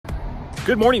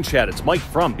Good morning, Chad. It's Mike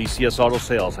from BCS Auto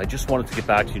Sales. I just wanted to get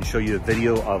back to you and show you a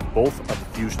video of both of the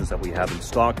Fusions that we have in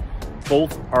stock.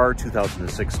 Both are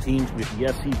 2016s. We have the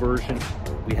SE version,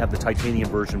 we have the titanium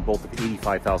version, both of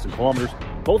 85,000 kilometers.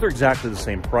 Both are exactly the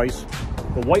same price.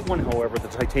 The white one, however, the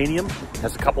titanium,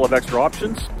 has a couple of extra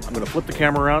options. I'm going to flip the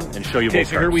camera around and show you both cars.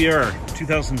 So here we are,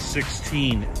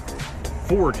 2016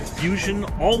 Ford Fusion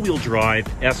all-wheel drive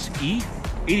SE,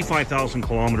 85,000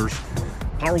 kilometers.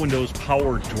 Power windows,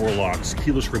 power door locks,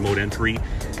 keyless remote entry.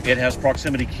 It has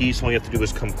proximity keys, so all you have to do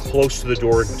is come close to the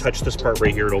door and touch this part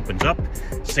right here, it opens up.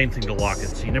 Same thing to lock it,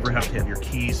 so you never have to have your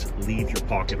keys leave your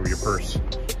pocket or your purse.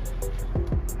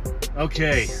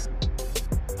 Okay,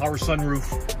 power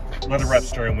sunroof, leather wrap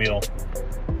steering wheel,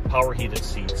 power heated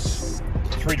seats,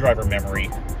 3-driver memory.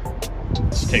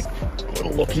 Let's take a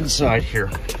little look inside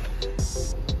here.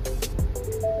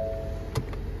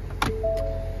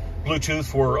 Bluetooth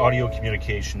for audio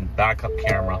communication, backup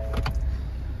camera.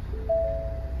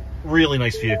 Really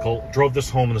nice vehicle. Drove this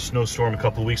home in a snowstorm a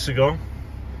couple of weeks ago,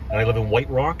 and I live in White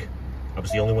Rock. I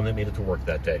was the only one that made it to work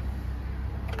that day.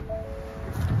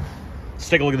 Let's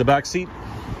take a look at the back seat.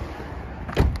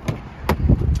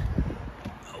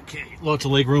 Okay, lots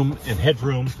of leg room and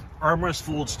headroom. Armrest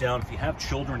folds down. If you have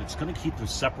children, it's going to keep them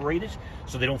separated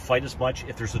so they don't fight as much.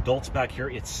 If there's adults back here,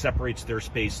 it separates their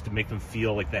space to make them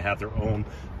feel like they have their own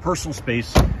personal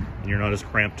space and you're not as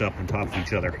cramped up on top of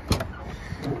each other.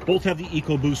 Both have the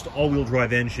EcoBoost all-wheel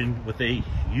drive engine with a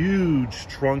huge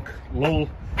trunk, low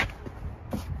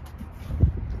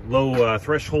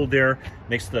threshold there.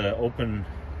 Makes the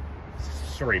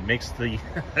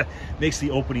makes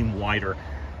the opening wider.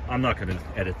 I'm not going to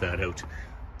edit that out.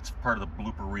 It's part of the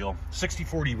blooper reel.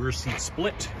 60/40 rear seat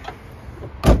split.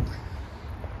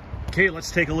 Okay, let's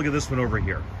take a look at this one over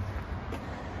here.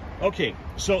 Okay,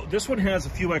 so this one has a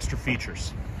few extra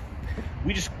features.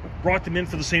 We just brought them in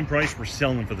for the same price. We're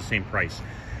selling them for the same price.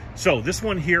 So this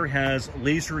one here has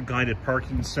laser guided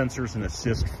parking sensors and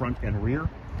assist front and rear.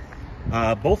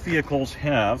 Both vehicles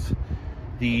have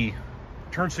the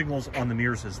turn signals on the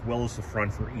mirrors as well as the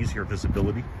front for easier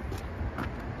visibility.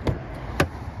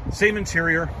 Same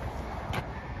interior.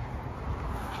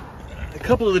 A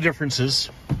couple of the differences.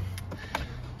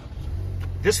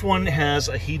 This one has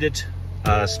a heated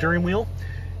steering wheel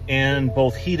and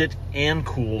both heated and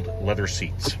cooled leather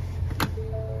seats.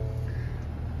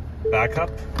 Backup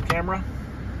camera.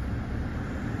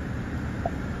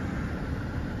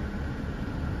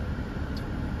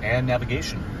 And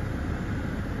navigation.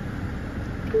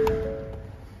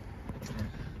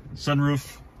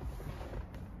 Sunroof.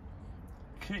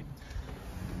 Okay.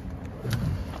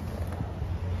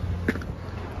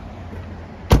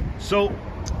 So,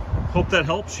 hope that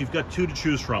helps. You've got two to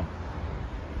choose from.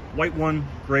 White one,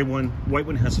 gray one. White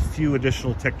one has a few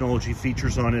additional technology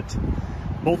features on it.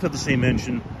 Both have the same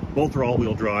engine. Both are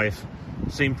all-wheel drive.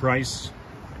 Same price.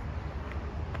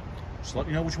 Just let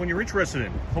me know which one you're interested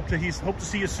in. Hope to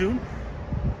see you soon.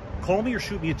 Call me or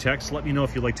shoot me a text. Let me know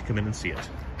if you'd like to come in and see it.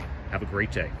 Have a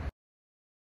great day.